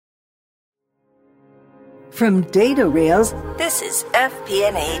From data rails, this is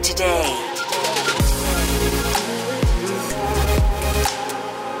FP&A Today.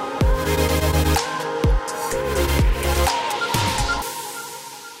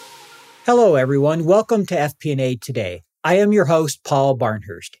 Hello, everyone. Welcome to FP&A Today. I am your host, Paul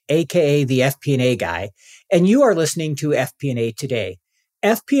Barnhurst, aka the FP&A Guy, and you are listening to FP&A Today.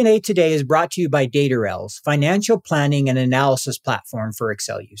 FP&A Today is brought to you by DataRails, financial planning and analysis platform for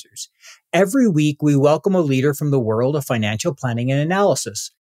Excel users. Every week, we welcome a leader from the world of financial planning and analysis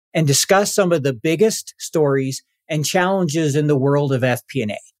and discuss some of the biggest stories and challenges in the world of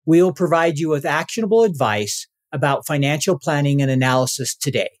FP&A. We will provide you with actionable advice about financial planning and analysis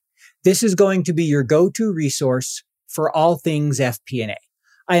today. This is going to be your go-to resource for all things FP&A.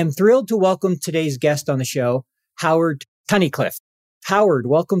 I am thrilled to welcome today's guest on the show, Howard Tunnicliffe. Howard,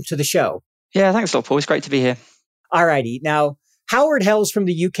 welcome to the show. Yeah, thanks a lot, Paul. It's great to be here. All righty. Now, Howard hails from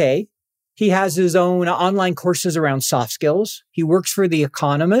the UK. He has his own online courses around soft skills. He works for the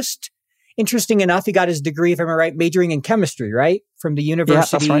Economist. Interesting enough, he got his degree, if I'm right, majoring in chemistry, right? From the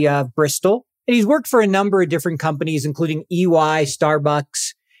University of Bristol. And he's worked for a number of different companies, including EY,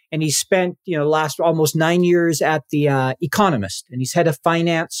 Starbucks. And he spent, last almost 9 years at the Economist. And he's head of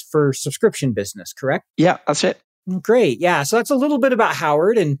finance for subscription business, correct? Yeah, that's it. Great. Yeah. So that's a little bit about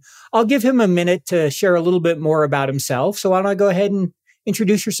Howard, and I'll give him a minute to share a little bit more about himself. So why don't I go ahead and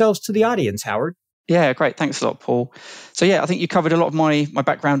introduce yourselves to the audience, Howard? Yeah, great. Thanks a lot, Paul. So yeah, I think you covered a lot of my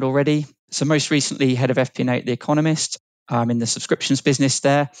background already. So most recently, head of FP&A at The Economist, in the subscriptions business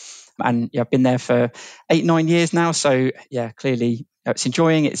there. And yeah, I've been there for 8-9 years now. So yeah, clearly it's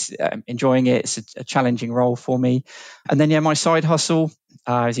enjoying it. It's a challenging role for me. And then, my side hustle,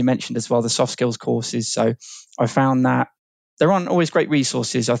 as you mentioned as well, the soft skills courses. So I found that there aren't always great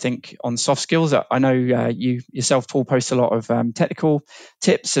resources, I think, on soft skills. I know you yourself, Paul, post a lot of technical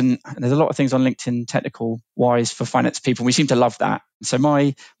tips, and there's a lot of things on LinkedIn technical-wise for finance people. We seem to love that. So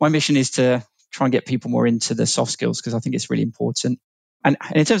my mission is to try and get people more into the soft skills because I think it's really important. And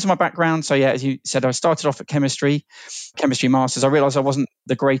in terms of my background, so yeah, as you said, I started off at chemistry masters. I realized I wasn't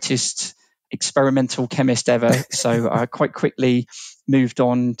the greatest experimental chemist ever. So I quite quickly moved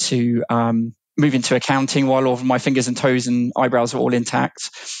on to move into accounting while all of my fingers and toes and eyebrows were all intact.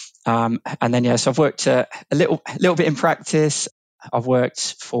 And then, so I've worked a little bit in practice. I've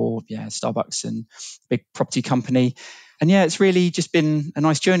worked for, Starbucks and a big property company. And it's really just been a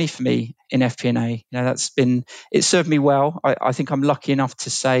nice journey for me in FP&A. It served me well. I think I'm lucky enough to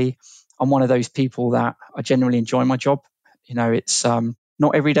say I'm one of those people that I generally enjoy my job. It's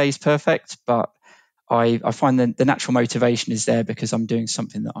not every day is perfect, but I find that the natural motivation is there because I'm doing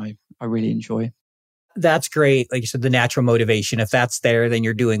something that I really enjoy. That's great. Like you said, the natural motivation, if that's there, then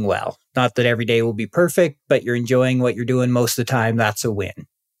you're doing well. Not that every day will be perfect, but you're enjoying what you're doing most of the time. That's a win.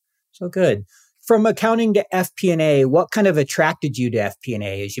 So good. From accounting to FP&A, what kind of attracted you to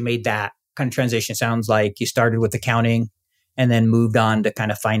FP&A as you made that kind of transition? Sounds like you started with accounting and then moved on to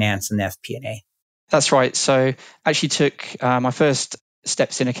kind of finance and FP&A. That's right. So actually took my first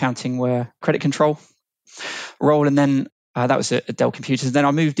steps in accounting were credit control role, and then that was at Dell Computers. And then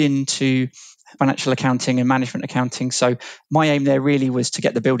I moved into financial accounting and management accounting. So my aim there really was to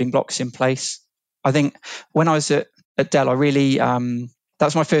get the building blocks in place. I think when I was at Dell, I really that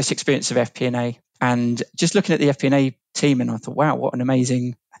was my first experience of FP&A, and just looking at the FP&A team, and I thought, wow, what an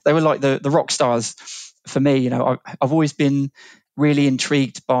amazing! They were like the rock stars for me. I've always been really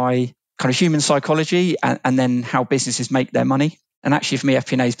intrigued by kind of human psychology and then how businesses make their money. And actually, for me,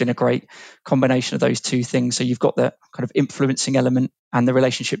 FP&A has been a great combination of those two things. So you've got the kind of influencing element and the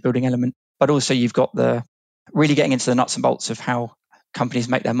relationship building element, but also you've got the really getting into the nuts and bolts of how companies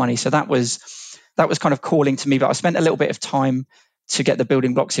make their money. So that was kind of calling to me. But I spent a little bit of time to get the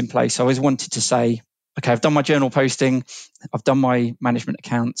building blocks in place. I always wanted to say, okay, I've done my journal posting, I've done my management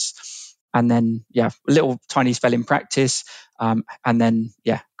accounts, and then little tiny spell in practice, and then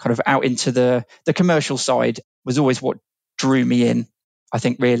kind of out into the commercial side was always what drew me in, I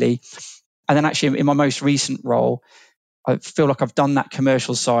think, really. And then actually in my most recent role, I feel like I've done that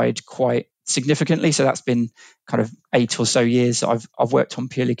commercial side quite significantly. So that's been kind of 8 or so years I've worked on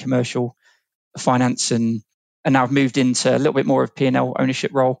purely commercial finance, and now I've moved into a little bit more of P&L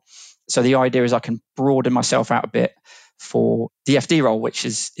ownership role. So the idea is I can broaden myself out a bit for the FD role, which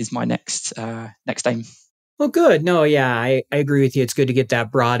is my next aim. Well, good. No, I agree with you. It's good to get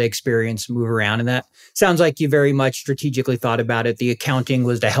that broad experience, move around. And that sounds like you very much strategically thought about it. The accounting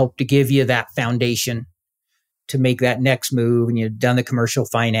was to help to give you that foundation to make that next move. And you've done the commercial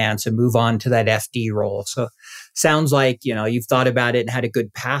finance and move on to that FD role. So sounds like, you've thought about it and had a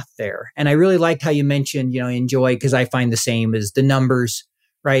good path there. And I really liked how you mentioned, enjoy, because I find the same as the numbers,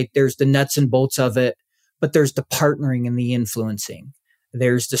 right? There's the nuts and bolts of it. but there's the partnering and the influencing.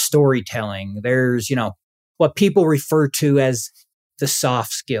 There's the storytelling. There's, what people refer to as the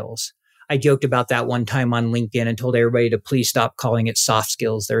soft skills. I joked about that one time on LinkedIn and told everybody to please stop calling it soft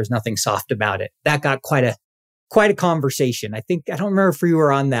skills. There's nothing soft about it. That got quite a conversation. I don't remember if you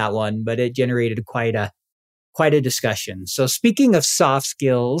were on that one, but it generated quite a discussion. So speaking of soft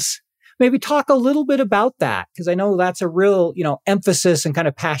skills, maybe talk a little bit about that, because I know that's a real, emphasis and kind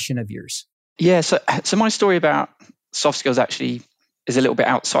of passion of yours. Yeah. So my story about soft skills actually is a little bit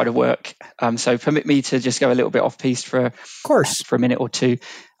outside of work. So permit me to just go a little bit off piste for a minute or two.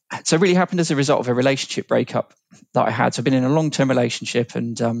 So it really happened as a result of a relationship breakup that I had. So I've been in a long-term relationship,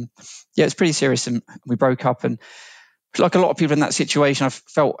 and it's pretty serious. And we broke up, and like a lot of people in that situation, I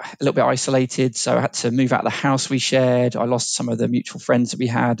felt a little bit isolated. So I had to move out of the house we shared. I lost some of the mutual friends that we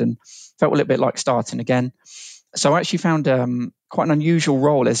had, and felt a little bit like starting again. So I actually found quite an unusual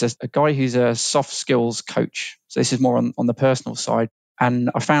role as a guy who's a soft skills coach. So this is more on the personal side.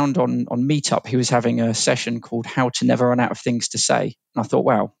 And I found on Meetup, he was having a session called How to Never Run Out of Things to Say. And I thought,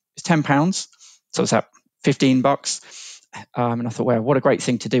 wow, it's £10. So it's at $15. And I thought, wow, what a great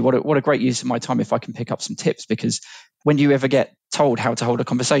thing to do. What a great use of my time if I can pick up some tips. Because when do you ever get told how to hold a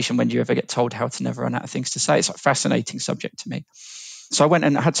conversation? When do you ever get told how to never run out of things to say? It's a fascinating subject to me. So I went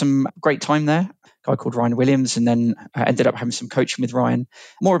and had some great time there, a guy called Ryan Williams, and then I ended up having some coaching with Ryan,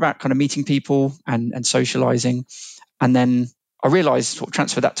 more about kind of meeting people and socializing. And then I realized, sort of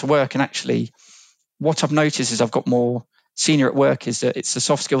transferred that to work. And actually, what I've noticed is I've got more senior at work, is that it's the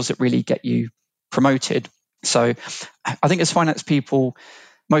soft skills that really get you promoted. So I think as finance people,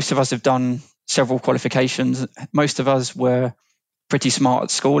 most of us have done several qualifications. Most of us were pretty smart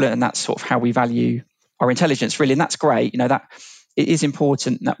at school, and that's sort of how we value our intelligence, really. And that's great. That it is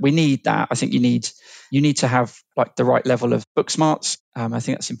important that we need that. I think you need to have like the right level of book smarts. I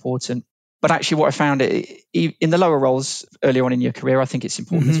think that's important. But actually what I found in the lower roles earlier on in your career, I think it's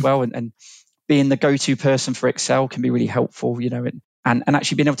important as well. And being the go-to person for Excel can be really helpful, and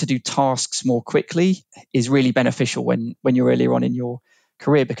actually being able to do tasks more quickly is really beneficial when you're earlier on in your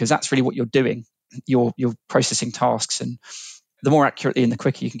career, because that's really what you're doing. You're processing tasks, and the more accurately and the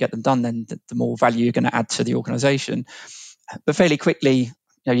quicker you can get them done, then the more value you're going to add to the organization. But fairly quickly,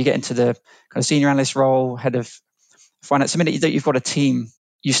 you get into the kind of senior analyst role, head of finance. The minute that you've got a team,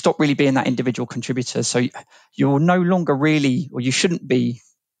 you stop really being that individual contributor. So you're no longer really, or you shouldn't be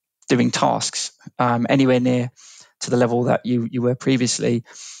doing tasks anywhere near to the level that you were previously.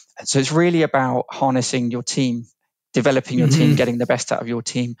 So it's really about harnessing your team, developing your team, getting the best out of your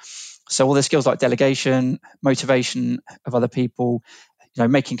team. So all the skills like delegation, motivation of other people,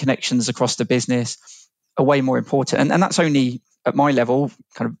 making connections across the business are way more important. And that's only at my level,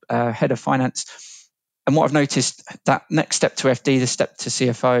 kind of head of finance. And what I've noticed, that next step to FD, the step to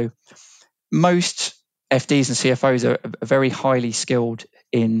CFO, most FDs and CFOs are very highly skilled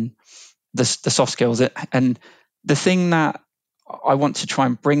in the soft skills. And the thing that I want to try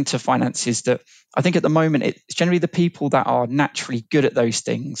and bring to finance is that I think at the moment, it's generally the people that are naturally good at those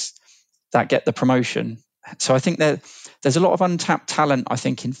things that get the promotion. So I think that there's a lot of untapped talent, I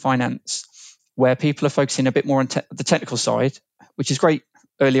think, in finance, where people are focusing a bit more on the technical side, which is great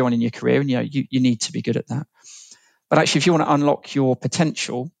early on in your career, and you need to be good at that. But actually, if you want to unlock your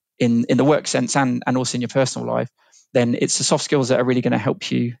potential in the work sense and also in your personal life, then it's the soft skills that are really going to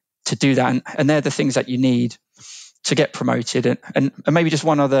help you to do that. And they're the things that you need to get promoted. And maybe just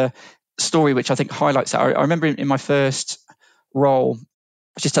one other story which I think highlights that. I remember in my first role,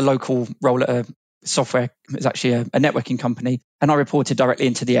 just a local role at a software, it was actually a networking company, and I reported directly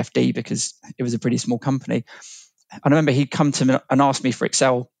into the FD because it was a pretty small company. I remember he'd come to me and ask me for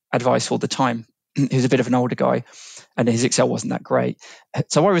Excel advice all the time. He was a bit of an older guy, and his Excel wasn't that great.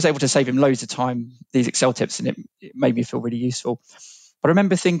 So I was able to save him loads of time, these Excel tips, and it made me feel really useful. But I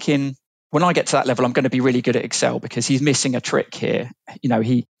remember thinking, when I get to that level, I'm going to be really good at Excel because he's missing a trick here.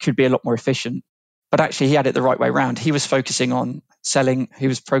 He could be a lot more efficient. But actually, he had it the right way around. He was focusing on selling. He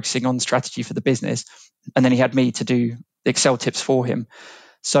was focusing on strategy for the business. And then he had me to do the Excel tips for him.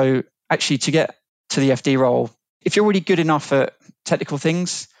 So actually, to get to the FD role, if you're already good enough at technical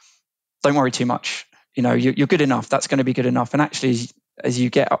things, don't worry too much. You're good enough. That's going to be good enough. And actually, as you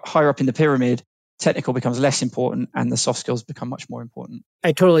get higher up in the pyramid, technical becomes less important and the soft skills become much more important.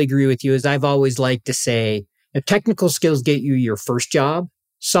 I totally agree with you. As I've always liked to say, if technical skills get you your first job,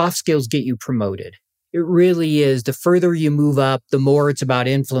 soft skills get you promoted. It really is. The further you move up, the more it's about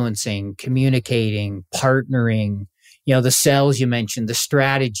influencing, communicating, partnering, the sales you mentioned, the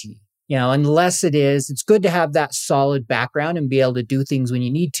strategy. Unless it's good to have that solid background and be able to do things when you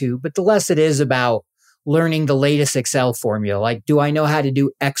need to, but the less it is about learning the latest Excel formula. Like, do I know how to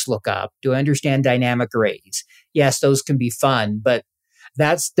do XLOOKUP? Do I understand dynamic arrays? Yes, those can be fun, but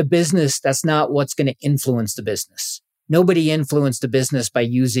that's the business. That's not what's going to influence the business. Nobody influenced the business by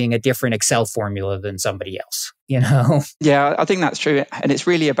using a different Excel formula than somebody else, you know? Yeah, I think that's true. And it's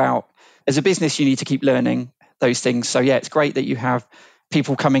really about, as a business, you need to keep learning those things. So yeah, it's great that you have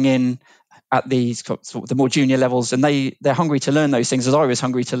people coming in at these sort of the more junior levels, and they're hungry to learn those things, as I was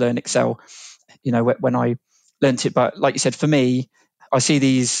hungry to learn Excel, you know, when I learned it. But like you said, for me, I see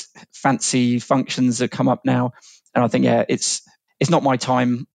these fancy functions that come up now, and I think, yeah, it's not my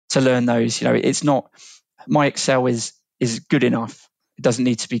time to learn those. You know, it's not, my Excel is good enough. It doesn't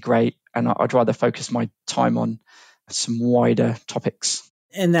need to be great, and I'd rather focus my time on some wider topics.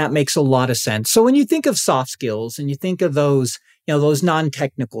 And that makes a lot of sense. So when you think of soft skills and you think of those, you know, those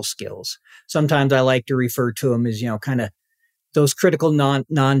non-technical skills, sometimes I like to refer to them as, you know, kind of those critical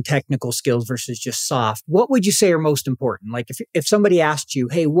non-technical skills versus just soft. What would you say are most important? Like if somebody asked you,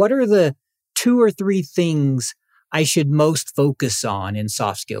 hey, what are the 2 or 3 things I should most focus on in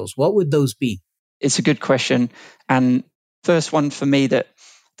soft skills? What would those be? It's a good question. And first one for me, that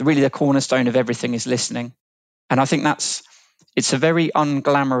really the cornerstone of everything is listening. And I think it's a very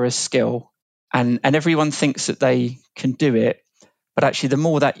unglamorous skill, and everyone thinks that they can do it. But actually, the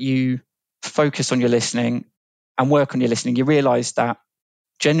more that you focus on your listening and work on your listening, you realize that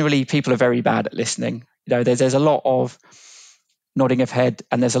generally people are very bad at listening. You know, there's a lot of nodding of head,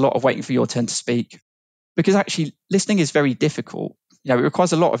 and there's a lot of waiting for your turn to speak, because actually listening is very difficult. You know, it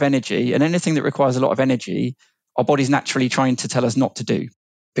requires a lot of energy, and anything that requires a lot of energy, our body's naturally trying to tell us not to do,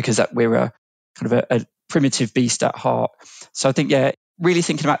 because that we're a kind of a primitive beast at heart. So I think, yeah, really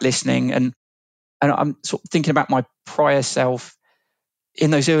thinking about listening, and I'm sort of thinking about my prior self in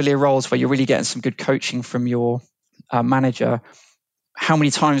those earlier roles where you're really getting some good coaching from your manager. How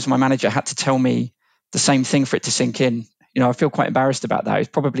many times my manager had to tell me the same thing for it to sink in? You know, I feel quite embarrassed about that. It's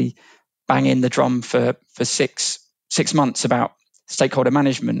probably banging the drum for 6 months about stakeholder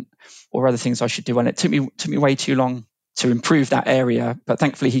management or other things I should do, and it took me way too long to improve that area. But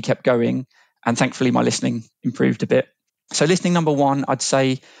thankfully he kept going, and thankfully my listening improved a bit. So listening, number one, I'd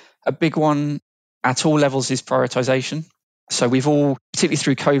say a big one at all levels is prioritization. So we've all, particularly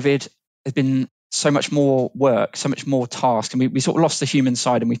through COVID, there's been so much more work, so much more task, and we sort of lost the human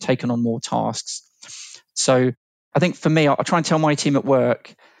side, and we've taken on more tasks. So I think for me, I'll try and tell my team at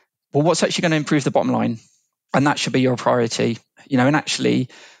work, well, what's actually going to improve the bottom line? And that should be your priority. You know, and actually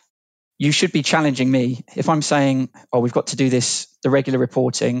you should be challenging me. If I'm saying, oh, we've got to do this, the regular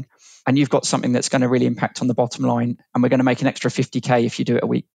reporting, and you've got something that's going to really impact on the bottom line, and we're going to make an extra 50K if you do it a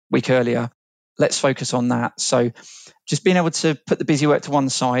week earlier, let's focus on that. So just being able to put the busy work to one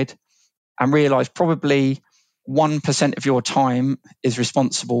side and realize probably 1% of your time is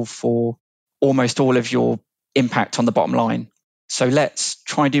responsible for almost all of your impact on the bottom line. So let's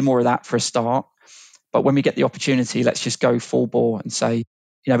try and do more of that for a start. But when we get the opportunity, let's just go full bore and say,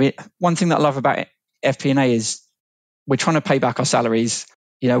 you know, one thing that I love about FP&A is we're trying to pay back our salaries.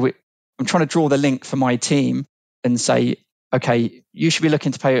 You know, I'm trying to draw the link for my team and say, okay, you should be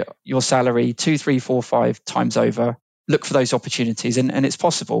looking to pay your salary 2, 3, 4, 5 times over. Look for those opportunities. And it's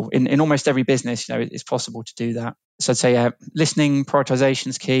possible in almost every business, you know, it's possible to do that. So I'd say listening, prioritization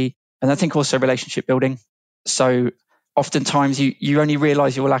is key. And I think also relationship building. So oftentimes you only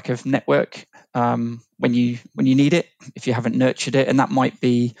realize your lack of network when you need it, if you haven't nurtured it. And that might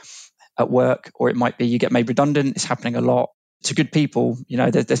be at work, or it might be you get made redundant. It's happening a lot. To good people, you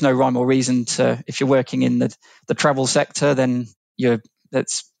know, there's no rhyme or reason to, if you're working in the travel sector, then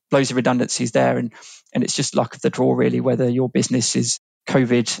that's loads of redundancies there. And it's just luck of the draw, really, whether your business is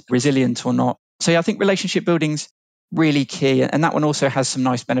COVID resilient or not. So yeah, I think relationship building's really key. And that one also has some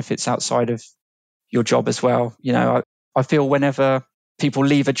nice benefits outside of your job as well. You know, I feel whenever people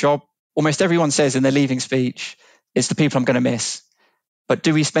leave a job, almost everyone says in their leaving speech, it's the people I'm going to miss. But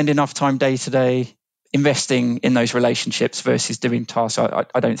do we spend enough time day to day investing in those relationships versus doing tasks?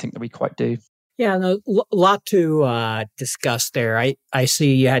 I don't think that we quite do. Yeah, no, a lot to discuss there. I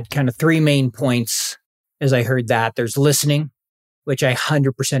see you had kind of 3 main points as I heard that. There's listening, which I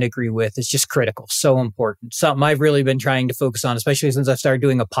 100% agree with. It's just critical, so important. Something I've really been trying to focus on, especially since I've started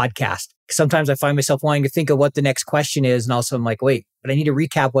doing a podcast. Sometimes I find myself wanting to think of what the next question is, and also I'm like, wait, but I need to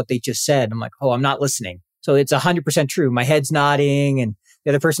recap what they just said. I'm like, oh, I'm not listening. So it's 100% true. My head's nodding, and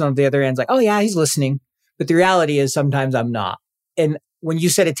the other person on the other end's like, oh yeah, he's listening. But the reality is sometimes I'm not. And when you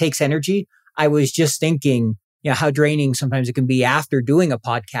said it takes energy, I was just thinking, you know, how draining sometimes it can be after doing a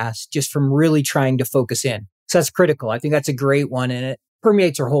podcast, just from really trying to focus in. So that's critical. I think that's a great one, and it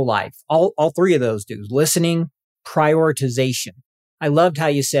permeates our whole life. All 3 of those do: listening, prioritization. I loved how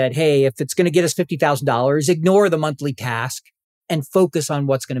you said, hey, if it's going to get us $50,000, ignore the monthly task and focus on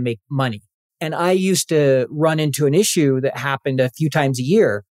what's going to make money. And I used to run into an issue that happened a few times a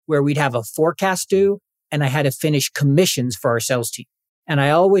year where we'd have a forecast due and I had to finish commissions for our sales team. And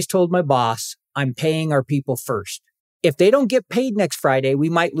I always told my boss, I'm paying our people first. If they don't get paid next Friday, we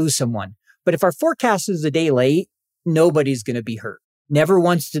might lose someone. But if our forecast is a day late, nobody's going to be hurt. Never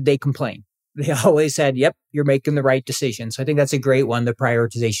once did they complain. They always said, yep, you're making the right decision. So I think that's a great one, the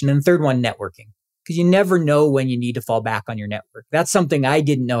prioritization. And the third one, networking. Because you never know when you need to fall back on your network. That's something I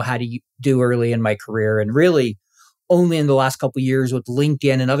didn't know how to do early in my career. And really only in the last couple of years with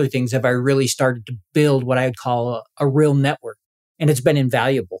LinkedIn and other things have I really started to build what I would call a real network. And it's been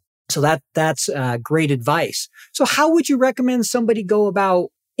invaluable. So that's great advice. So how would you recommend somebody go about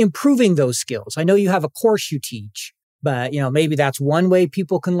improving those skills? I know you have a course you teach, but maybe that's one way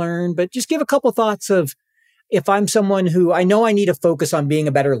people can learn, but just give a couple thoughts of if I'm someone who I know I need to focus on being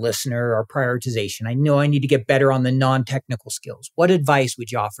a better listener or prioritization. I know I need to get better on the non-technical skills. What advice would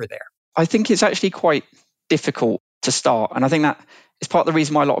you offer there? I think it's actually quite difficult to start. And I think that is part of the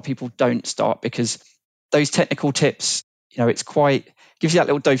reason why a lot of people don't start, because those technical tips, it's quite, gives you that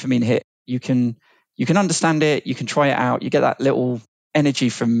little dopamine hit. You can understand it, you can try it out, you get that little energy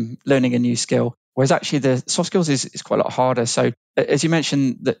from learning a new skill. Whereas actually the soft skills is quite a lot harder. So as you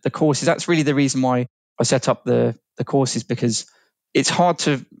mentioned, the courses, that's really the reason why I set up the courses, because it's hard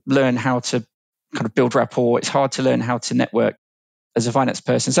to learn how to kind of build rapport. It's hard to learn how to network as a finance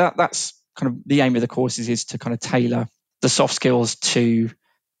person. So that's kind of the aim of the courses, is to kind of tailor the soft skills to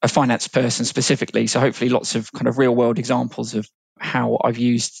a finance person specifically. So hopefully lots of kind of real world examples of how I've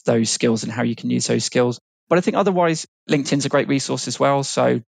used those skills and how you can use those skills. But I think otherwise, LinkedIn's a great resource as well.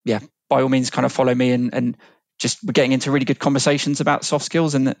 So yeah, by all means, kind of follow me and just we're getting into really good conversations about soft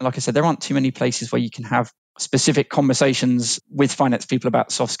skills. And like I said, there aren't too many places where you can have specific conversations with finance people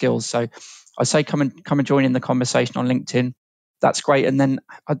about soft skills. So I'd say come and join in the conversation on LinkedIn. That's great. And then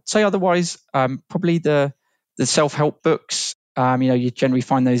I'd say otherwise, probably the self-help books. You generally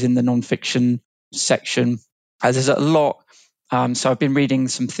find those in the non-fiction section. There's a lot. So I've been reading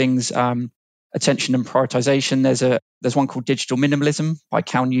some things, attention and prioritization. There's one called Digital Minimalism by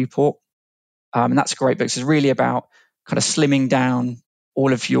Cal Newport. And that's a great book. So it's really about kind of slimming down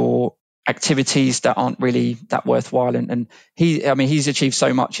all of your activities that aren't really that worthwhile. And he's achieved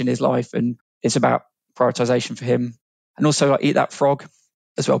so much in his life, and it's about prioritization for him. And also Eat That Frog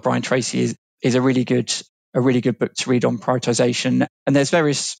as well. Brian Tracy is a really good book to read on prioritization. And there's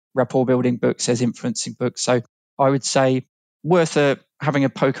various rapport building books, there's influencing books. So I would say worth having a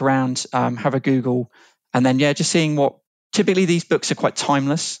poke around, have a Google, and then just seeing what, typically these books are quite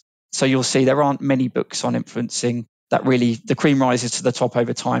timeless. So you'll see there aren't many books on influencing that really, the cream rises to the top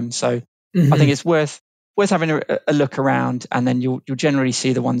over time. So I think it's worth having a look around, and then you'll generally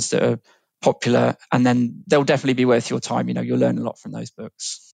see the ones that are popular, and then they'll definitely be worth your time. You'll learn a lot from those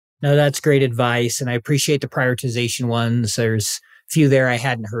books. No, that's great advice. And I appreciate the prioritization ones. There's a few there I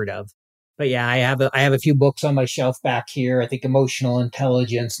hadn't heard of. But yeah, I have a few books on my shelf back here. I think Emotional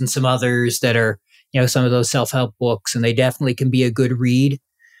Intelligence and some others that are, some of those self-help books, and they definitely can be a good read.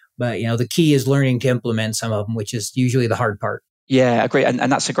 But, the key is learning to implement some of them, which is usually the hard part. Yeah, agree. And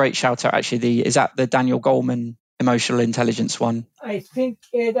that's a great shout out, actually. Is that the Daniel Goleman Emotional Intelligence one? I think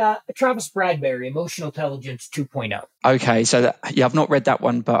Travis Bradberry, Emotional Intelligence 2.0. Okay, so I've not read that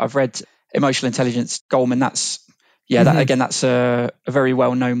one, but I've read Emotional Intelligence Goleman. That's that's a very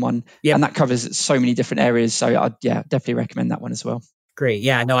well-known one. Yep. And that covers so many different areas. So I'd definitely recommend that one as well. Great.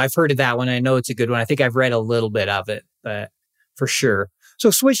 Yeah, no, I've heard of that one. I know it's a good one. I think I've read a little bit of it, but for sure. So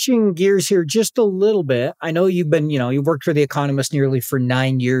switching gears here just a little bit, I know you've been, you've worked for The Economist nearly for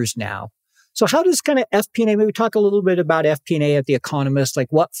 9 years now. So how does kind of FP&A, maybe talk a little bit about FP&A at The Economist, like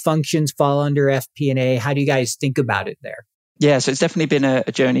what functions fall under FP&A? How do you guys think about it there? Yeah, so it's definitely been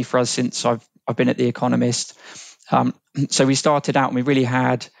a journey for us since I've been at The Economist. So we started out and we really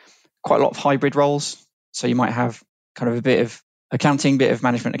had quite a lot of hybrid roles. So you might have kind of a bit of accounting, bit of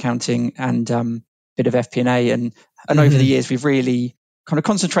management accounting, and bit of FP&A. And over the years, we've really kind of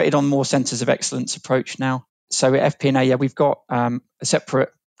concentrated on more centers of excellence approach now. So at FP&A, we've got a separate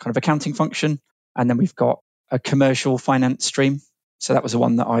kind of accounting function, and then we've got a commercial finance stream. So that was the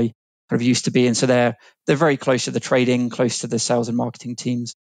one that I kind of used to be in. So they're very close to the trading, close to the sales and marketing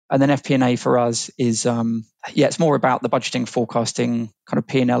teams. And then FP&A for us is, it's more about the budgeting, forecasting, kind of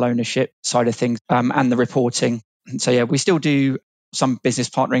P&L ownership side of things, and the reporting. And so we still do some business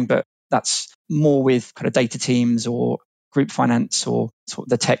partnering, but that's more with kind of data teams or group finance or sort of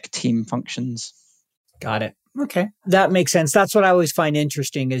the tech team functions. Got it. Okay. That makes sense. That's what I always find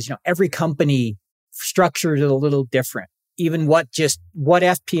interesting is, every company structured it a little different. even what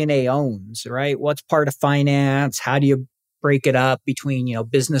FP&A owns, right? What's part of finance? How do you break it up between,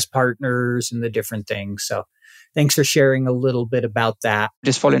 business partners and the different things? So thanks for sharing a little bit about that.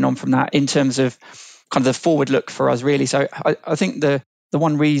 Just following on from that, in terms of kind of the forward look for us, really. So I think the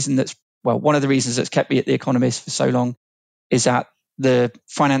one of the reasons that's kept me at The Economist for so long is that the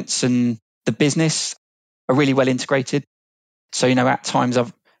finance and the business are really well integrated. So, at times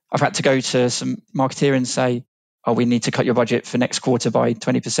I've had to go to some marketeer and say, oh, we need to cut your budget for next quarter by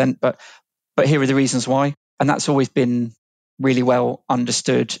 20%, but here are the reasons why. And that's always been really well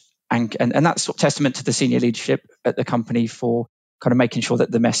understood. And that's sort of testament to the senior leadership at the company for kind of making sure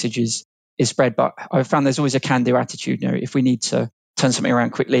that the message is spread. But I've found there's always a can-do attitude. If we need to turn something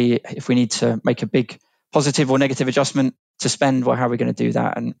around quickly, if we need to make a big positive or negative adjustment to spend, well, how are we going to do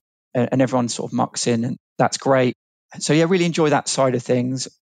that? And everyone sort of mucks in, and that's great. So yeah, really enjoy that side of things.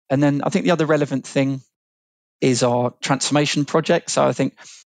 And then I think the other relevant thing is our transformation project. So I think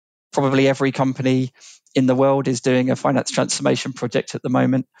probably every company in the world is doing a finance transformation project at the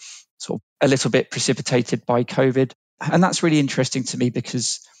moment, sort of a little bit precipitated by COVID. And that's really interesting to me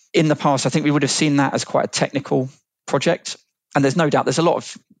because in the past, I think we would have seen that as quite a technical project. And there's no doubt there's a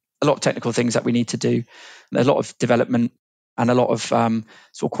lot of technical things that we need to do, a lot of development and a lot of sort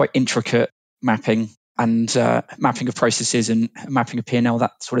of quite intricate mapping and mapping of processes and mapping of P&L,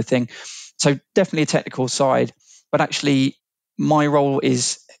 that sort of thing. So definitely a technical side, but actually my role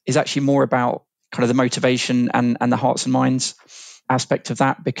is actually more about kind of the motivation and the hearts and minds aspect of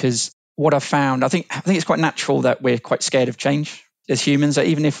that, because what I've found, I think it's quite natural that we're quite scared of change as humans.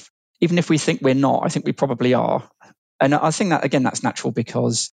 Even if we think we're not, I think we probably are. And I think that, again, that's natural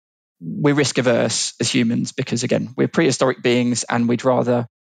because we're risk averse as humans, because again, we're prehistoric beings and we'd rather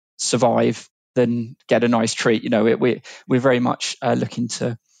survive than get a nice treat. We're very much looking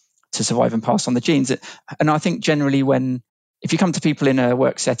to survive and pass on the genes. And I think generally if you come to people in a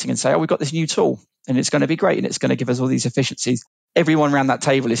work setting and say, oh, we've got this new tool and it's going to be great and it's going to give us all these efficiencies, everyone around that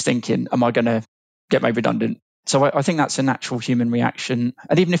table is thinking, am I going to get made redundant? So I think that's a natural human reaction.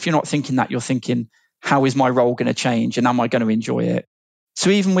 And even if you're not thinking that, you're thinking, how is my role going to change and am I going to enjoy it? So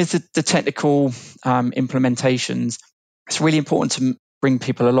even with the technical implementations, it's really important to bring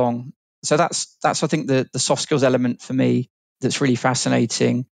people along. So that's I think the soft skills element for me that's really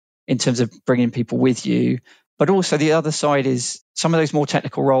fascinating in terms of bringing people with you. But also the other side is some of those more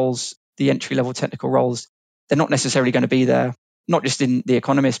technical roles, the entry-level technical roles, they're not necessarily going to be there, not just in The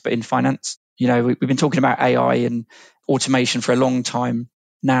Economist, but in finance. We've been talking about AI and automation for a long time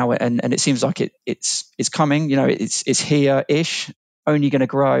now, and it seems like it's coming. It's here-ish, only going to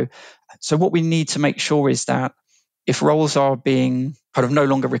grow. So what we need to make sure is that if roles are being kind of no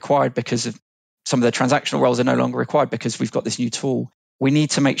longer required because of some of the transactional roles are no longer required because we've got this new tool, we need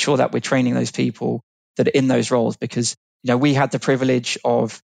to make sure that we're training those people that are in those roles, because we had the privilege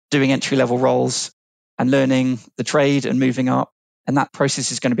of doing entry-level roles and learning the trade and moving up, and that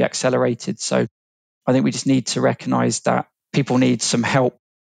process is going to be accelerated. So I think we just need to recognize that people need some help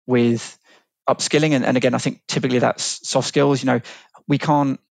with upskilling. And again, I think typically that's soft skills. We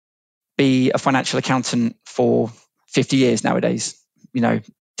can't be a financial accountant for 50 years nowadays.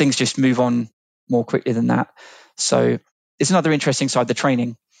 Things just move on more quickly than that. So it's another interesting side, the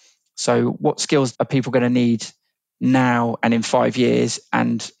training. So what skills are people going to need now and in 5 years?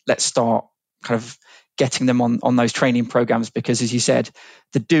 And let's start kind of getting them on those training programs, because as you said,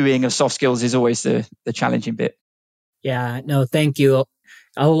 the doing of soft skills is always the challenging bit. Yeah, no, thank you.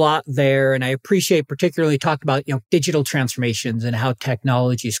 A lot there. And I appreciate particularly talk about, digital transformations and how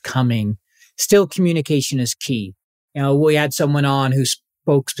technology is coming. Still, communication is key. We had someone on who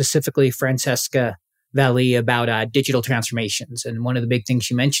spoke specifically, Francesca Valli, about digital transformations. And one of the big things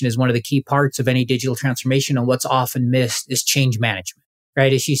she mentioned is one of the key parts of any digital transformation and what's often missed is change management,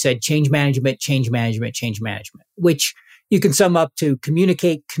 right? As she said, change management, which you can sum up to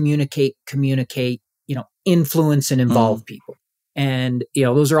communicate, influence and involve people. And,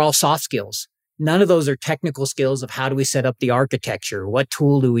 those are all soft skills. None of those are technical skills of how do we set up the architecture? What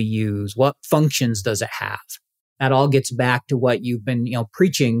tool do we use? What functions does it have? That all gets back to what you've been,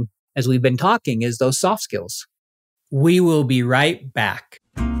 preaching as we've been talking, is those soft skills. We will be right back.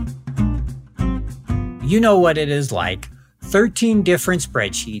 You know what it is like. 13 different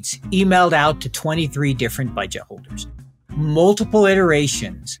spreadsheets emailed out to 23 different budget holders. Multiple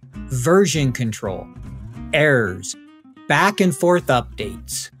iterations, version control, errors, back and forth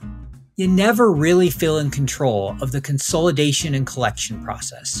updates. You never really feel in control of the consolidation and collection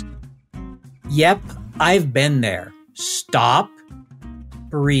process. Yep, I've been there. Stop.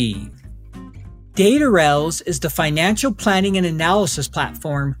 Breathe. DataRels is the financial planning and analysis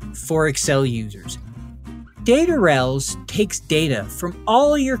platform for Excel users. DataRels takes data from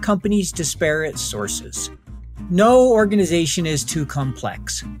all your company's disparate sources. No organization is too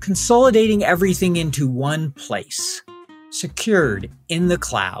complex, consolidating everything into one place, secured in the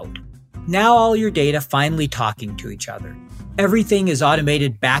cloud. Now all your data finally talking to each other. Everything is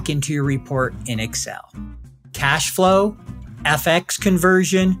automated back into your report in Excel. Cash flow, FX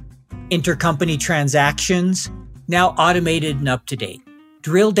conversion, intercompany transactions, now automated and up to date.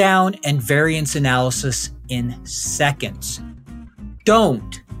 Drill down and variance analysis in seconds.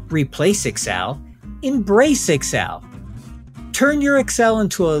 Don't replace Excel, embrace Excel. Turn your Excel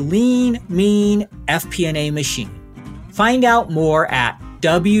into a lean, mean FP&A machine. Find out more at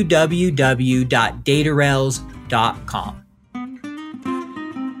www.datarels.com.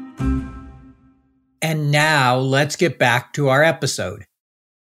 And now let's get back to our episode.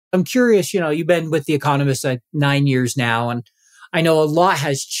 I'm curious, you've been with The Economist 9 years now, and I know a lot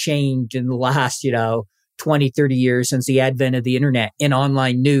has changed in the last, 20, 30 years since the advent of the internet in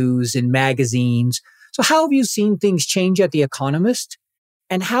online news and magazines. So how have you seen things change at The Economist?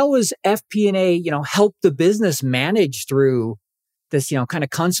 And how has FP&A, helped the business manage through this, kind of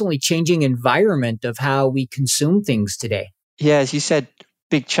constantly changing environment of how we consume things today? Yeah, as you said,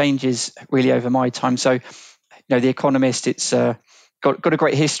 big changes really over my time. So, The Economist, it's got a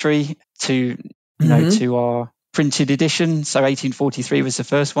great history to, to our printed edition. So 1843 was the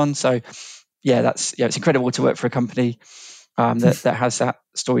first one. So it's incredible to work for a company that has that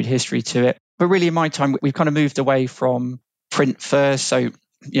storied history to it. But really in my time, we've kind of moved away from print first. So,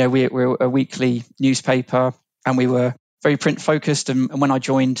 we're a weekly newspaper and we were very print focused. And when I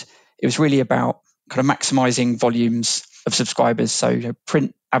joined, it was really about kind of maximizing volumes of subscribers. So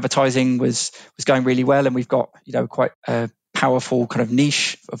print advertising was going really well. And we've got, quite a powerful kind of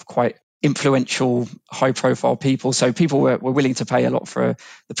niche of quite influential, high profile people. So people were willing to pay a lot for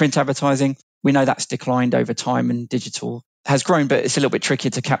the print advertising. We know that's declined over time and digital has grown, but it's a little bit trickier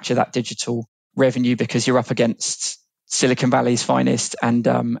to capture that digital revenue because you're up against Silicon Valley's finest and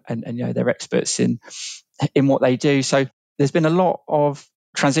they're experts in what they do. So there's been a lot of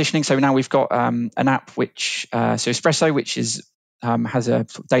transitioning. So now we've got an app which Espresso, which is has a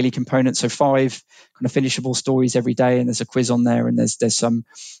daily component, so 5 kind of finishable stories every day, and there's a quiz on there, and there's some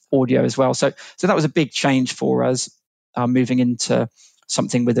audio as well. So that was a big change for us, moving into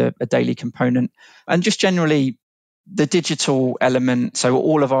something with a daily component, and just generally the digital element. So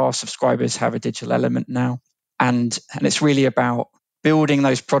all of our subscribers have a digital element now, and it's really about building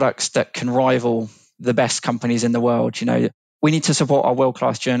those products that can rival the best companies in the world. We need to support our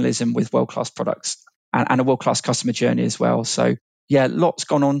world-class journalism with world-class products and a world-class customer journey as well. So lots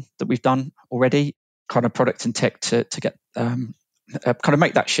gone on that we've done already, kind of product and tech to get kind of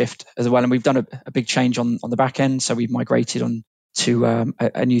make that shift as well. And we've done a big change on the back end. So we've migrated on to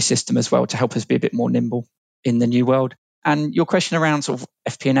a new system as well to help us be a bit more nimble in the new world. And your question around sort of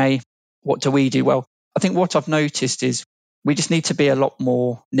FP&A, what do we do? Well, I think what I've noticed is we just need to be a lot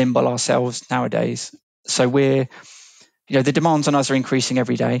more nimble ourselves nowadays. So the demands on us are increasing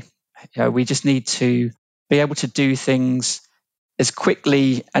every day. We just need to be able to do things as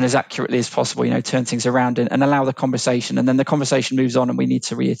quickly and as accurately as possible, turn things around and allow the conversation. And then the conversation moves on and we need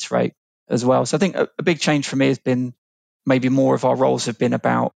to reiterate as well. So I think a big change for me has been maybe more of our roles have been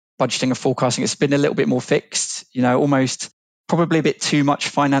about budgeting and forecasting. It's been a little bit more fixed, almost probably a bit too much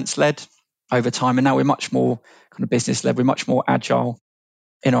finance led over time. And now we're much more kind of business led. We're much more agile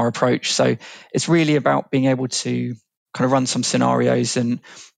in our approach. So it's really about being able to kind of run some scenarios and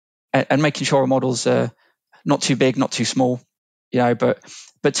making sure our models are not too big, not too small,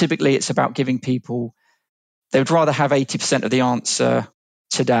 but typically it's about giving people, they would rather have 80% of the answer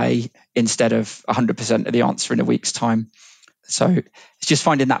today instead of 100% of the answer in a week's time. So it's just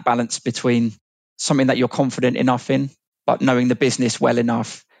finding that balance between something that you're confident enough in, but knowing the business well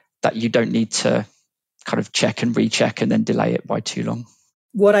enough that you don't need to kind of check and recheck and then delay it by too long.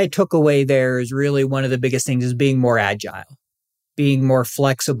 What I took away there is really one of the biggest things is being more agile, being more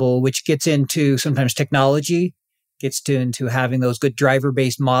flexible, which gets into sometimes technology, gets into having those good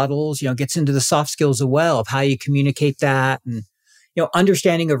driver-based models, gets into the soft skills as well of how you communicate that and,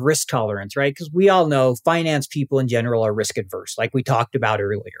 understanding of risk tolerance, right? Because we all know finance people in general are risk adverse, like we talked about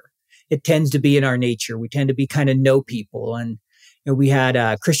earlier. It tends to be in our nature. We tend to be kind of know people. And we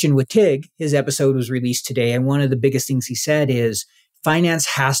had Christian Wittig, his episode was released today. And one of the biggest things he said is finance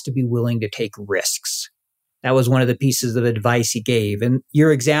has to be willing to take risks. That was one of the pieces of advice he gave. And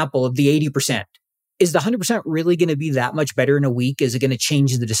your example of the 80%, is the 100% really going to be that much better in a week? Is it going to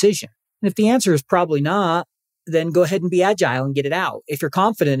change the decision? And if the answer is probably not, then go ahead and be agile and get it out. If you're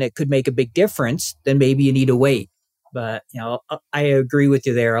confident it could make a big difference, then maybe you need to wait. But, I agree with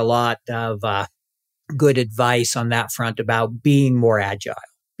you there a lot of, good advice on that front about being more agile,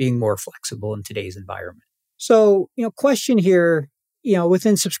 being more flexible in today's environment. So, question here,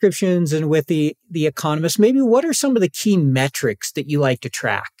 within subscriptions and with the Economist, maybe what are some of the key metrics that you like to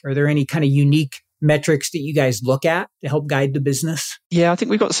track? Are there any kind of unique metrics that you guys look at to help guide the business? Yeah, I think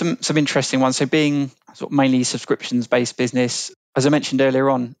we've got some interesting ones. So being sort of mainly subscriptions-based business, as I mentioned earlier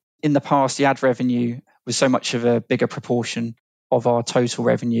on, in the past, the ad revenue was so much of a bigger proportion of our total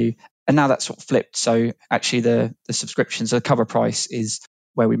revenue. And now that's sort of flipped. So actually the subscriptions, the cover price is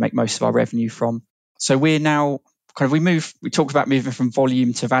where we make most of our revenue from. So we're now we talked about moving from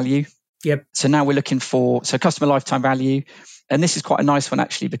volume to value. Yep. So now we're looking for customer lifetime value. And this is quite a nice one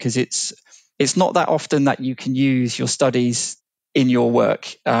actually, because it's not that often that you can use your studies in your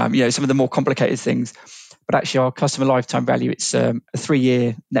work. Some of the more complicated things, but actually our customer lifetime value, it's a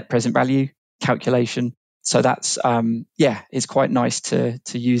 3-year net present value calculation. So that's it's quite nice to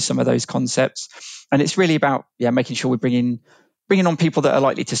use some of those concepts, and it's really about making sure we're bringing on people that are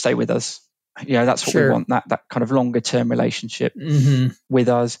likely to stay with us. That's what we want, that kind of longer term relationship with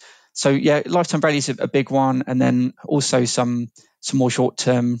us. So lifetime value is a big one, and then also some more short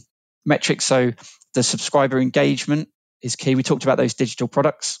term metrics. So the subscriber engagement is key. We talked about those digital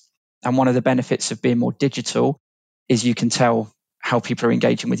products, and one of the benefits of being more digital is you can tell how people are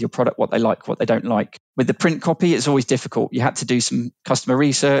engaging with your product, what they like, what they don't like. With the print copy, it's always difficult. You had to do some customer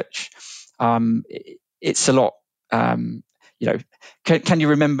research. It's a lot. Can you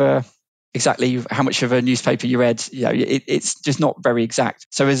remember exactly how much of a newspaper you read? It's just not very exact.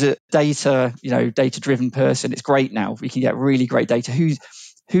 So as a data-driven person, it's great now. We can get really great data.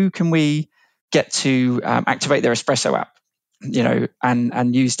 Who can we get to activate their espresso app?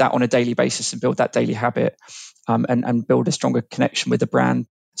 And use that on a daily basis and build that daily habit, and build a stronger connection with the brand.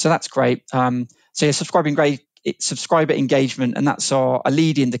 So that's great. Subscriber engagement, and that's a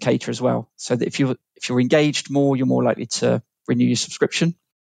lead indicator as well. So that if you're engaged more, you're more likely to renew your subscription,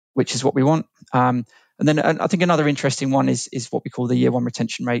 which is what we want. And then I think another interesting one is what we call the year one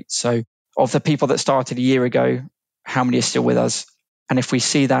retention rate. So of the people that started a year ago, how many are still with us? And if we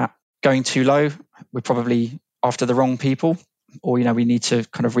see that going too low, we're probably after the wrong people, or we need to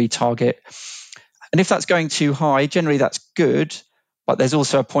kind of retarget. And if that's going too high, generally that's good, but there's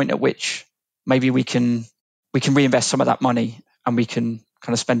also a point at which maybe we can reinvest some of that money, and we can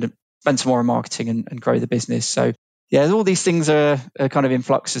kind of spend some more on marketing and grow the business. So all these things are kind of in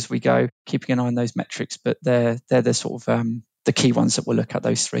flux as we go, keeping an eye on those metrics, but they're the sort of the key ones that we'll look at,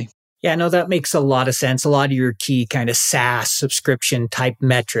 those three. Yeah, no, that makes a lot of sense. A lot of your key kind of SaaS subscription type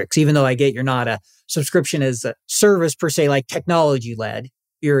metrics, even though I get you're not a subscription as a service per se, like technology led,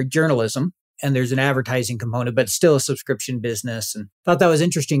 you're journalism and there's an advertising component, but it's still a subscription business. And thought that was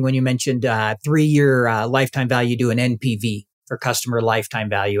interesting when you mentioned 3-year lifetime value to an NPV, or customer lifetime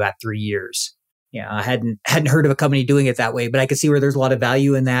value at 3 years. I hadn't heard of a company doing it that way, but I could see where there's a lot of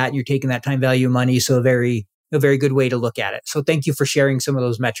value in that. You're taking that time value money. So a very good way to look at it. So thank you for sharing some of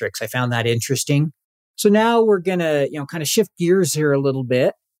those metrics. I found that interesting. So now we're going to, kind of shift gears here a little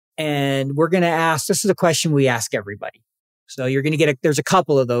bit, and we're going to ask, this is a question we ask everybody. So you're going to there's a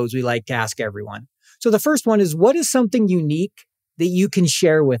couple of those we like to ask everyone. So the first one is, what is something unique that you can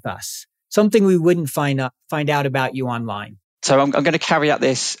share with us? Something we wouldn't find out about you online. So I'm going to carry out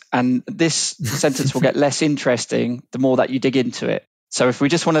this, and this sentence will get less interesting the more that you dig into it. So if we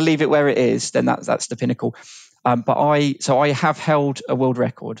just want to leave it where it is, then that's the pinnacle. But I have held a world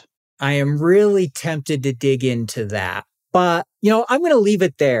record. I am really tempted to dig into that. But, I'm going to leave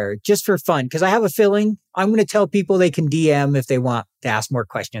it there just for fun, because I have a feeling I'm going to tell people they can DM if they want to ask more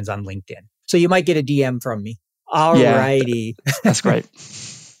questions on LinkedIn. So you might get a DM from me. All righty. That's great.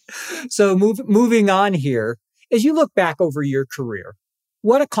 So moving on here, as you look back over your career,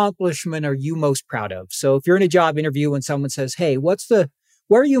 what accomplishment are you most proud of? So if you're in a job interview and someone says, hey, what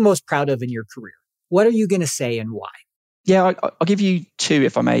are you most proud of in your career? What are you going to say and why? Yeah, I'll give you two,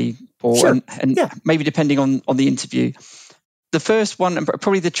 if I may, Paul, sure. and maybe depending on the interview. The first one, and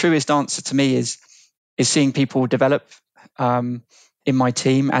probably the truest answer to me, is seeing people develop in my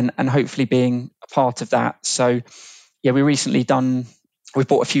team and hopefully being a part of that. So, we've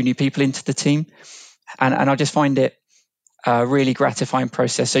brought a few new people into the team, and I just find it a really gratifying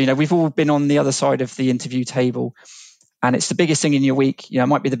process. So, we've all been on the other side of the interview table, and it's the biggest thing in your week. It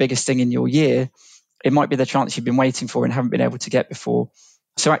might be the biggest thing in your year. It might be the chance you've been waiting for and haven't been able to get before.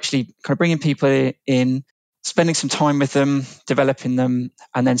 So actually kind of bringing people in, spending some time with them, developing them,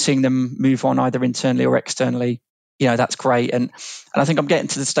 and then seeing them move on either internally or externally, that's great. And I think I'm getting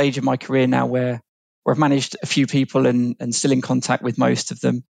to the stage of my career now where I've managed a few people and still in contact with most of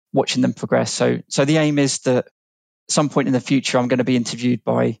them, watching them progress. So the aim is that at some point in the future, I'm going to be interviewed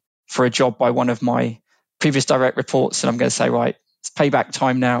for a job by one of my previous direct reports, and I'm going to say, right, it's payback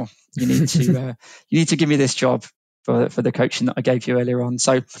time now. You need to give me this job for the coaching that I gave you earlier on.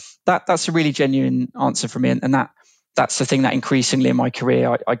 So that's a really genuine answer from me, and that's the thing that increasingly in my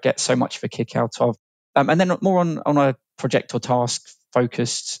career I get so much of a kick out of. And then more on a project or task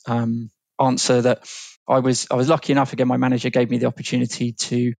focused answer, that I was lucky enough. Again, my manager gave me the opportunity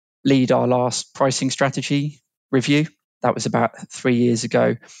to lead our last pricing strategy review. That was about 3 years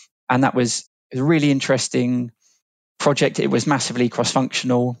ago, and that was a really interesting project. It was massively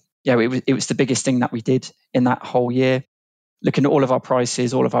cross-functional. It was the biggest thing that we did in that whole year, looking at all of our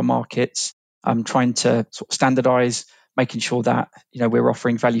prices, all of our markets, trying to sort of standardize, making sure that we're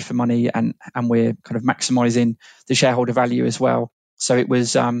offering value for money and we're kind of maximizing the shareholder value as well. So it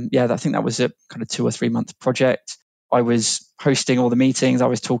was I think that was a kind of 2 or 3 month project. I was hosting all the meetings. I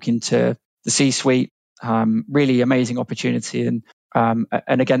was talking to the C-suite. Really amazing opportunity, and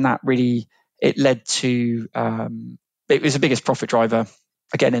again that really it led to it was the biggest profit driver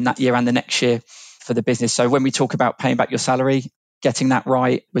again in that year and the next year for the business. So when we talk about paying back your salary, getting that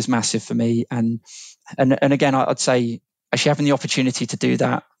right was massive for me. And again, I'd say actually having the opportunity to do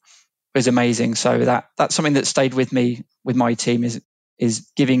that was amazing. So that's something that stayed with me with my team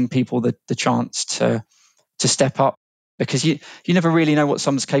is giving people the chance to step up, because you never really know what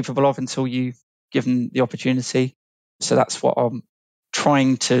someone's capable of until you give them the opportunity. So that's what I'm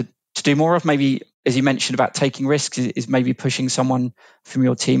trying to do more of. Maybe, as you mentioned about taking risks, is maybe pushing someone from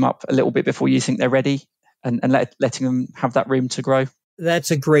your team up a little bit before you think they're ready, and letting them have that room to grow.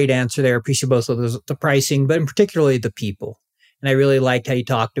 That's a great answer there. I appreciate both of those, the pricing, but particularly the people. And I really liked how you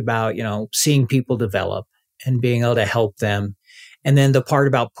talked about, seeing people develop and being able to help them. And then the part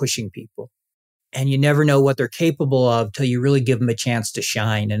about pushing people. And you never know what they're capable of till you really give them a chance to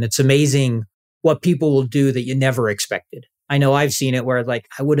shine. And it's amazing what people will do that you never expected. I know I've seen it where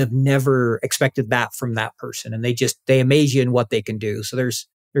I would have never expected that from that person. And they amaze you in what they can do. So there's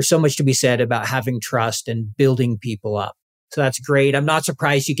so much to be said about having trust and building people up. So that's great. I'm not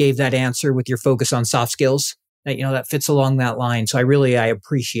surprised you gave that answer with your focus on soft skills. That fits along that line. So I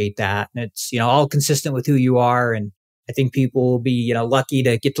appreciate that. And it's, all consistent with who you are. And I think people will be, lucky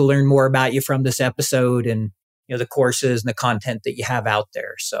to get to learn more about you from this episode and, the courses and the content that you have out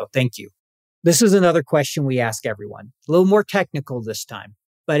there. So thank you. This is another question we ask everyone, a little more technical this time,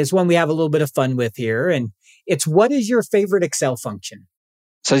 but it's one we have a little bit of fun with here. And it's, what is your favorite Excel function?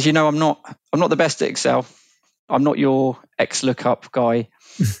 So as you know, I'm not the best at Excel. I'm not your XLOOKUP guy.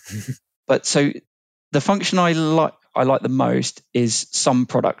 But so the function I like the most is sum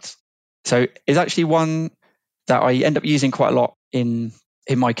product. So it's actually one that I end up using quite a lot in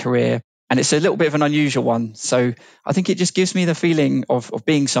my career. And it's a little bit of an unusual one. So I think it just gives me the feeling of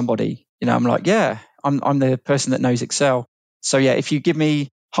being somebody. I'm like, yeah, I'm the person that knows Excel. So yeah, if you give me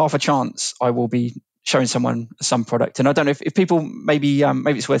half a chance, I will be showing someone a sum product. And I don't know if people maybe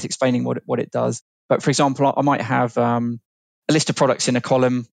it's worth explaining what it does. But for example, I might have a list of products in a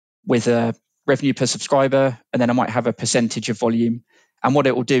column with a revenue per subscriber, and then I might have a percentage of volume. And what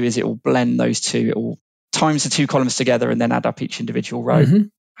it will do is it will blend those two. It will times the two columns together and then add up each individual row,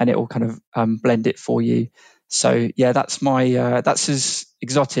 and it will kind of blend it for you. So yeah, that's as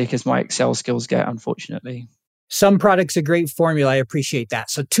exotic as my Excel skills get, unfortunately. Sum product's a great formula. I appreciate that.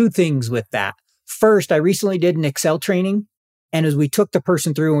 So 2 things with that. First, I recently did an Excel training, and as we took the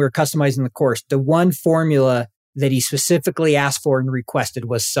person through and we were customizing the course, the one formula that he specifically asked for and requested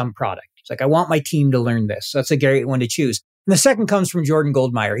was sum product. It's like, I want my team to learn this. So that's a great one to choose. And the second comes from Jordan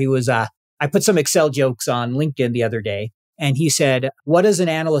Goldmeyer. He was, I put some Excel jokes on LinkedIn the other day, and he said, what does an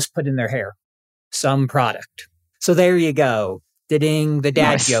analyst put in their hair? Sum product. So there you go. Ding, the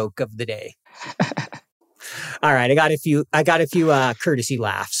dad joke of the day. All right. I got a few courtesy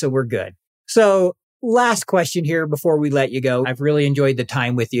laughs, so we're good. So last question here before we let you go. I've really enjoyed the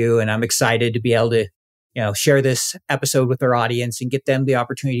time with you, and I'm excited to be able to, share this episode with our audience and get them the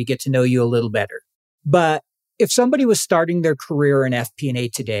opportunity to get to know you a little better. But if somebody was starting their career in FP&A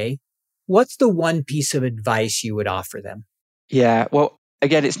today, what's the one piece of advice you would offer them? Yeah, well,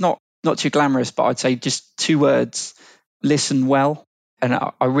 again, it's not too glamorous, but I'd say just 2 words: listen well. And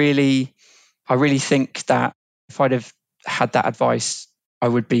I really think that if I'd have had that advice, I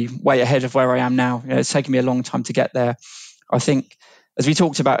would be way ahead of where I am now. It's taken me a long time to get there. I think, as we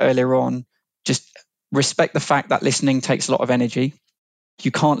talked about earlier on, just respect the fact that listening takes a lot of energy.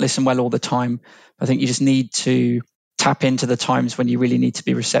 You can't listen well all the time. I think you just need to tap into the times when you really need to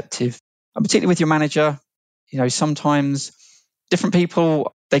be receptive. And particularly with your manager, sometimes different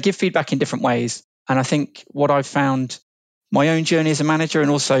people, they give feedback in different ways. And I think what I've found my own journey as a manager,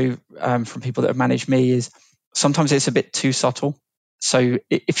 and also from people that have managed me, is sometimes it's a bit too subtle. So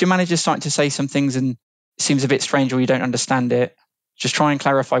if your manager's starting to say some things and seems a bit strange or you don't understand it, just try and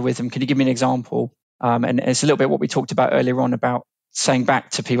clarify with them. Can you give me an example? And it's a little bit what we talked about earlier on about saying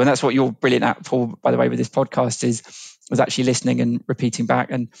back to people. And that's what you're brilliant at, Paul, by the way, with this podcast is actually listening and repeating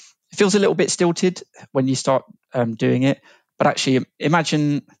back. And it feels a little bit stilted when you start doing it. But actually,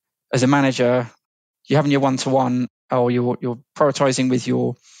 imagine as a manager, you're having your one-to-one or you're prioritizing with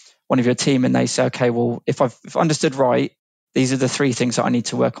one of your team, and they say, okay, well, if I've understood right, these are the 3 things that I need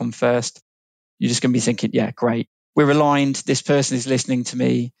to work on first. You're just going to be thinking, yeah, great. We're aligned. This person is listening to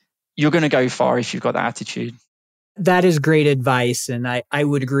me. You're going to go far if you've got that attitude. That is great advice. And I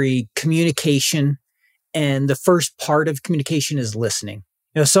would agree. Communication, and the first part of communication is listening.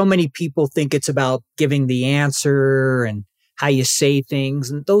 So many people think it's about giving the answer and how you say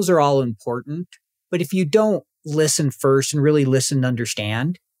things, and those are all important. But if you don't listen first and really listen to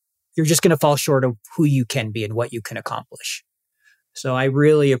understand, you're just going to fall short of who you can be and what you can accomplish. So I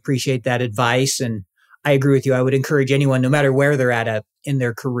really appreciate that advice. And I agree with you. I would encourage anyone, no matter where they're at in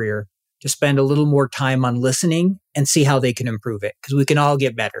their career, to spend a little more time on listening and see how they can improve it, because we can all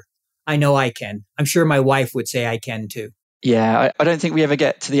get better. I know I can. I'm sure my wife would say I can too. Yeah, I don't think we ever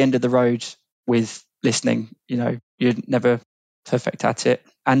get to the end of the road with listening. You're never perfect at it.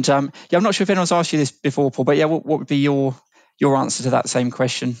 And I'm not sure if anyone's asked you this before, Paul, but what would be your answer to that same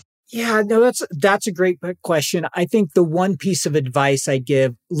question? Yeah, no, that's a great question. I think the one piece of advice I'd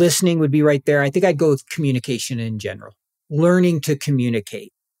give, listening would be right there. I think I'd go with communication in general, learning to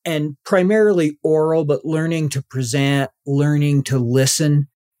communicate, and primarily oral, but learning to present, learning to listen,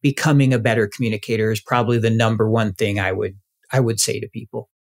 becoming a better communicator is probably the number one thing I would say to people.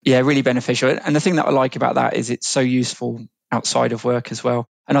 Yeah, really beneficial. And the thing that I like about that is it's so useful outside of work as well.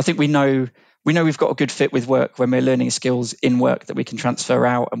 And I think we know we've got a good fit with work when we're learning skills in work that we can transfer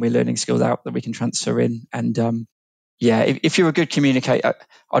out, and we're learning skills out that we can transfer in. And if you're a good communicator,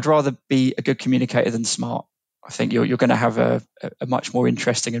 I'd rather be a good communicator than smart. I think you're going to have a much more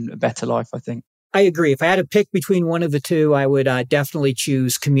interesting and a better life, I think. I agree. If I had to pick between one of the two, I would definitely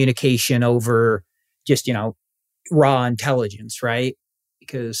choose communication over just, raw intelligence, right?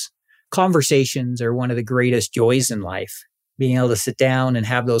 Because conversations are one of the greatest joys in life. Being able to sit down and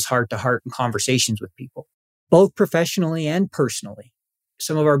have those heart-to-heart conversations with people, both professionally and personally.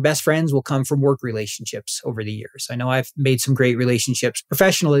 Some of our best friends will come from work relationships over the years. I know I've made some great relationships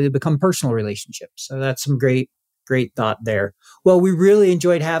professionally that become personal relationships. So that's some great thought there. Well, we really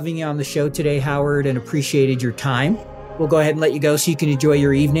enjoyed having you on the show today, Howard, and appreciated your time. We'll go ahead and let you go so you can enjoy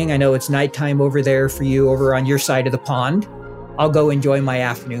your evening. I know it's nighttime over there for you over on your side of the pond. I'll go enjoy my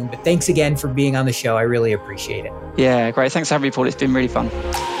afternoon. But thanks again for being on the show. I really appreciate it. Yeah, great. Thanks for having me, Paul. It's been really fun.